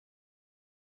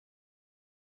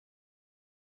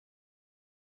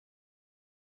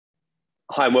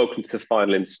Hi, and welcome to the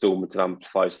final instalment of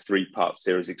Amplifi's three-part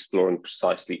series exploring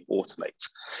Precisely Automate.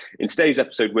 In today's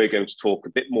episode, we're going to talk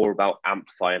a bit more about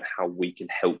Amplify and how we can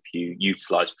help you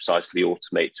utilize Precisely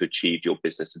Automate to achieve your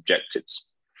business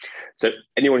objectives. So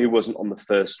anyone who wasn't on the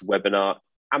first webinar,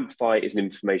 Amplify is an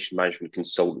information management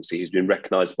consultancy who's been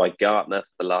recognized by Gartner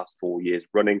for the last 4 years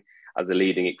running as a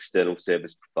leading external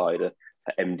service provider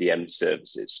for MDM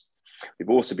services.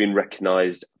 We've also been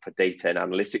recognised for data and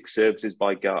analytics services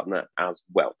by Gartner as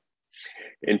well.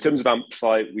 In terms of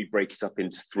Amplify, we break it up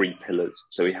into 3 pillars.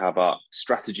 So we have our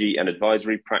strategy and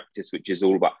advisory practice, which is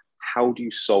all about how do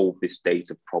you solve this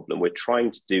data problem? We're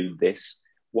trying to do this.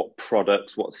 What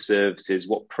products, what services,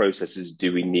 what processes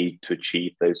do we need to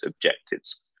achieve those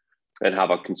objectives? And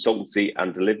have our consultancy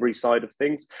and delivery side of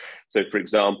things. So for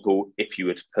example, if you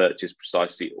were to purchase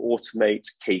Precisely Automate,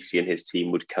 Casey and his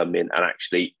team would come in and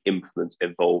actually implement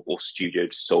Evolve or Studio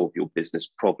to solve your business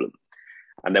problem.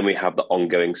 And then we have the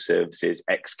ongoing services,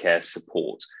 Xcare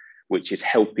support, which is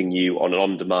helping you on an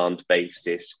on-demand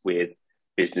basis with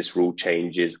business rule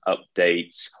changes,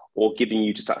 updates, or giving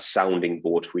you just that sounding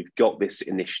board. We've got this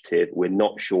initiative. We're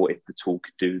not sure if the tool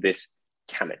could do this.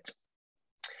 Can it?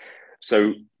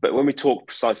 So, but when we talk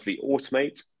Precisely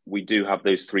Automate, we do have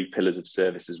those 3 pillars of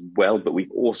service as well, but we've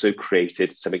also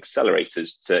created some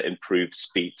accelerators to improve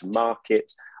speed to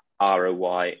market,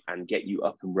 ROI, and get you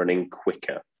up and running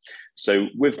quicker. So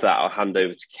with that, I'll hand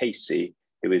over to Casey,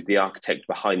 who is the architect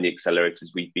behind the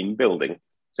accelerators we've been building.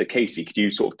 So Casey, could you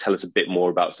sort of tell us a bit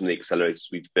more about some of the accelerators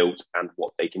we've built and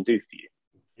what they can do for you?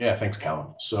 Yeah, thanks,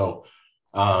 Callum. So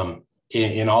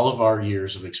in all of our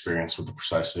years of experience with the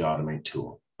Precisely Automate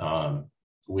tool,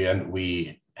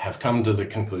 we have come to the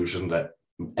conclusion that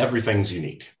everything's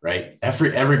unique, right?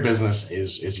 Every business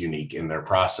is unique in their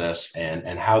process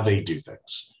and how they do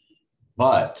things.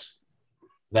 But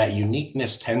that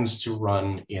uniqueness tends to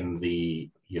run in the,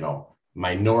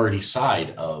 minority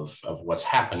side of what's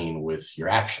happening with your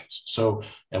actions. So,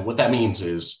 and what that means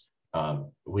is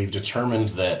we've determined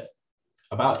that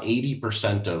about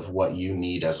 80% of what you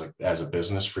need as a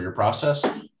business for your process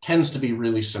tends to be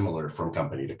really similar from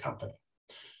company to company.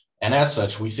 And as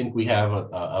such, we think we have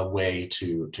a way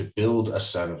to build a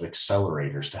set of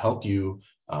accelerators to help you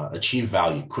achieve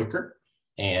value quicker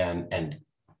and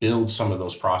build some of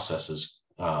those processes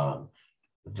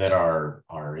that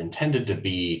are intended to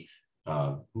be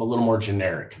a little more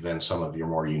generic than some of your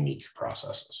more unique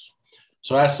processes.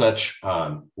 So as such,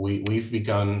 we've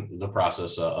begun the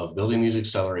process of building these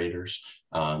accelerators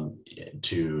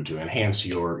to enhance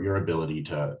your ability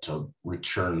to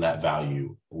return that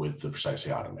value with the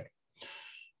Precisely Automate.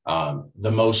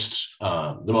 The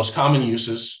most common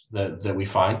uses that we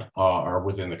find are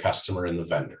within the customer and the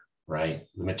vendor, right?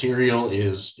 The material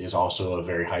is also a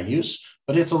very high use,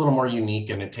 but it's a little more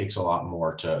unique and it takes a lot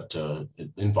more to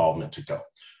involvement to go.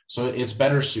 So it's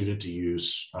better suited to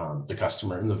use the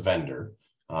customer and the vendor,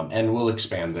 and we'll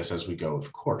expand this as we go,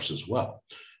 of course, as well.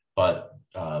 But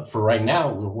for right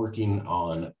now, we're working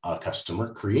on a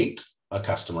customer create, a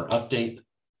customer update,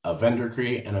 a vendor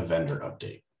create, and a vendor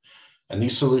update. And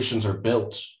these solutions are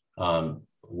built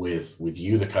with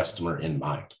you, the customer, in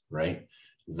mind, right?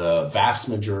 The vast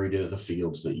majority of the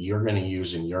fields that you're going to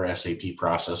use in your SAP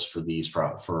process for these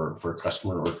for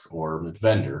customer or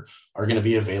vendor are going to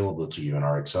be available to you in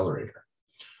our accelerator.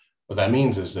 What that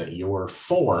means is that your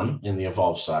form in the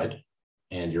Evolve side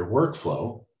and your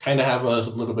workflow kind of have a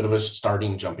little bit of a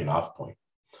starting jumping off point.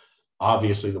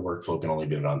 Obviously, the workflow can only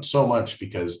be done so much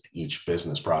because each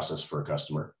business process for a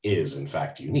customer is in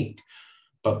fact unique.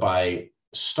 But by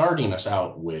starting us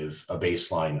out with a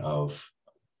baseline of,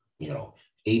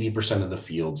 80% of the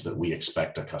fields that we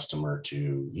expect a customer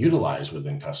to utilize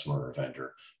within customer or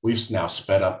vendor, we've now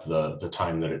sped up the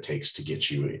time that it takes to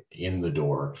get you in the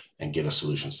door and get a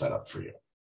solution set up for you.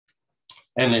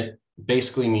 And it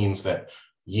basically means that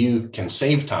you can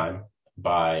save time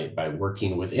by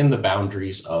working within the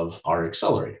boundaries of our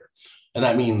accelerator. And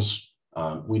that means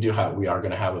we are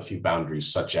going to have a few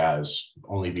boundaries, such as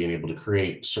only being able to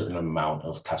create a certain amount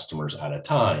of customers at a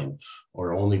time,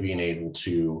 or only being able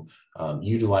to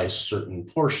utilize certain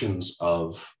portions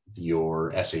of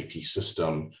your SAP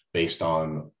system based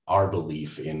on our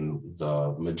belief in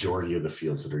the majority of the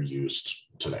fields that are used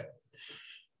today.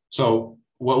 So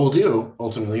what we'll do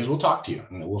ultimately is we'll talk to you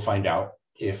and we'll find out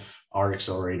if our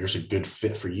accelerator is a good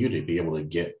fit for you to be able to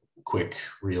get quick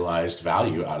realized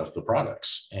value out of the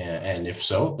products. And if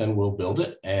so, then we'll build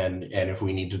it. And if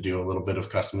we need to do a little bit of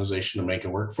customization to make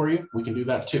it work for you, we can do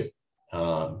that too.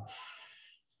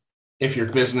 if your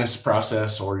business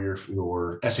process or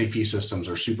your SAP systems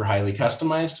are super highly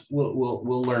customized,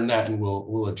 we'll learn that, and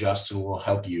we'll adjust, and we'll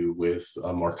help you with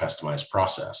a more customized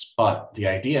process. But the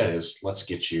idea is let's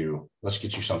get you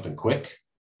something quick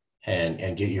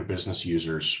and get your business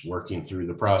users working through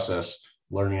the process,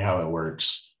 learning how it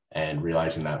works, and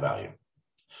realizing that value.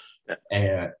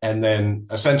 And then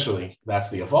essentially that's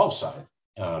the evolve side.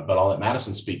 But I'll let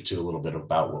Madison speak to a little bit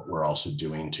about what we're also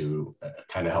doing to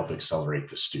kind of help accelerate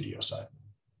the studio side.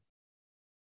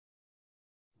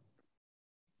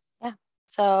 Yeah.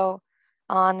 So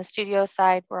on the studio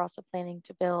side, we're also planning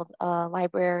to build a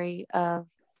library of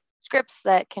scripts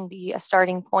that can be a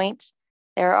starting point.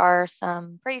 There are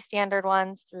some pretty standard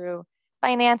ones through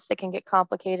finance that can get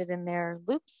complicated in their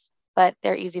loops, but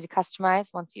they're easy to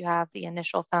customize once you have the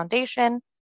initial foundation.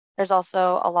 There's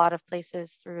also a lot of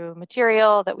places through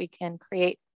material that we can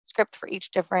create script for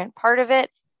each different part of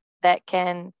it that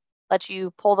can let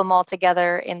you pull them all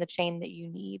together in the chain that you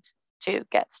need to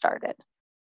get started.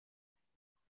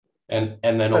 And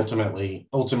then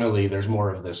ultimately there's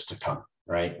more of this to come,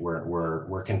 right?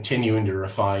 We're continuing to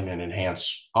refine and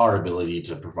enhance our ability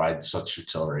to provide such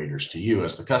accelerators to you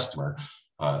as the customer.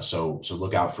 So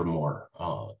look out for more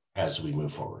as we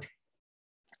move forward.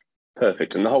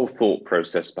 Perfect. And the whole thought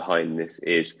process behind this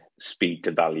is speed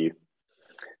to value.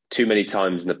 Too many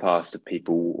times in the past have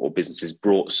people or businesses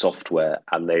brought software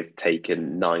and they've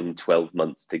taken 9, 12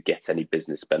 months to get any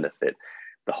business benefit.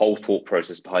 The whole thought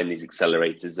process behind these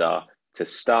accelerators are to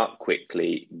start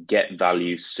quickly, get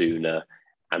value sooner,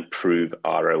 and prove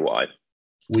ROI.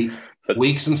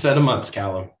 Weeks instead of months,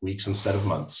 Callum. Weeks instead of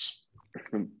months.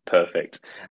 Perfect.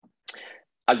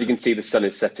 As you can see, the sun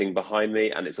is setting behind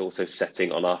me, and it's also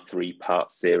setting on our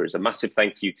 3-part series. A massive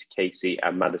thank you to Casey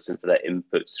and Madison for their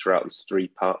inputs throughout this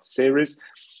 3-part series.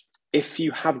 If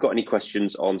you have got any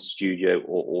questions on Studio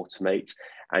or Automate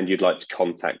and you'd like to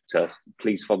contact us,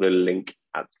 please follow the link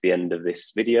at the end of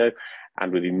this video,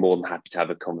 and we'd be more than happy to have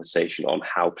a conversation on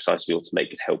how Precisely Automate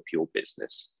could help your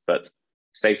business. But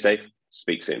stay safe,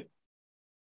 speak soon.